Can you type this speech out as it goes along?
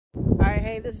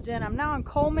Hey, this is Jen. I'm now in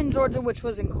Coleman, Georgia, which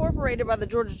was incorporated by the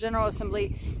Georgia General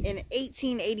Assembly in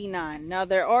 1889. Now,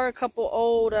 there are a couple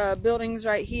old buildings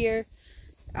right here.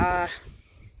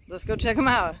 Let's go check them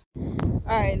out.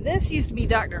 Alright, this used to be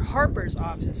Dr. Harper's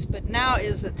office, but now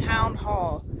is the Town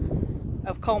Hall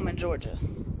of Coleman, Georgia.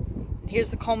 And here's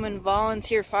the Coleman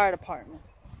Volunteer Fire Department.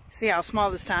 See how small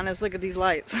this town is? Look at these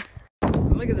lights.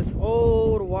 Look at this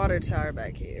old water tower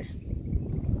back here.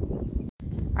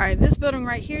 Alright, this building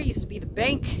right here used to be the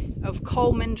Bank of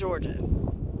Coleman, Georgia.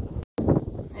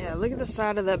 Yeah, look at the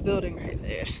side of that building right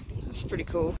there. That's pretty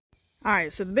cool.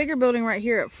 Alright, so the bigger building right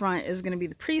here up front is going to be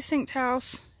the precinct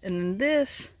house. And then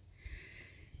this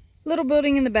little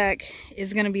building in the back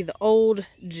is going to be the old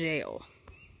jail.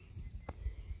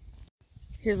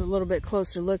 Here's a little bit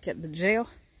closer look at the jail.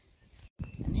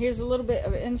 And here's a little bit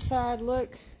of an inside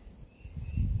look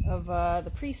of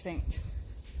the precinct.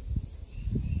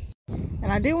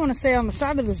 And I do want to say on the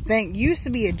side of this bank used to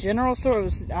be a general store. It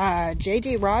was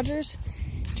J.J. Rogers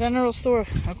General Store.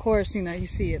 Of course, you know, you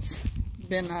see it's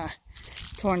been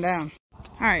torn down.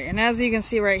 Alright, and as you can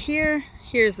see right here,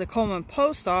 here's the Coleman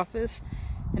Post Office.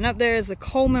 And up there is the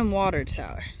Coleman Water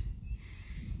Tower.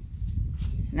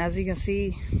 And as you can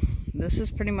see, this is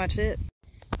pretty much it.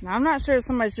 Now, I'm not sure if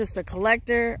somebody's just a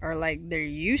collector or like there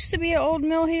used to be an old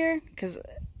mill here. Because,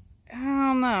 I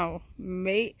don't know.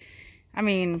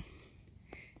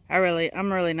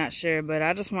 I'm really not sure, but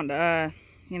I just want to,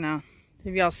 you know,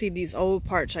 if y'all see these old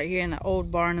parts right here in the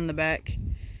old barn in the back.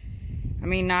 I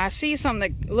mean, now I see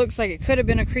something that looks like it could have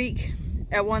been a creek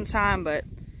at one time, but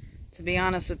to be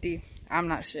honest with you, I'm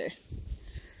not sure.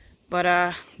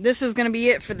 But this is going to be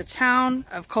it for the town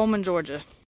of Coleman, Georgia.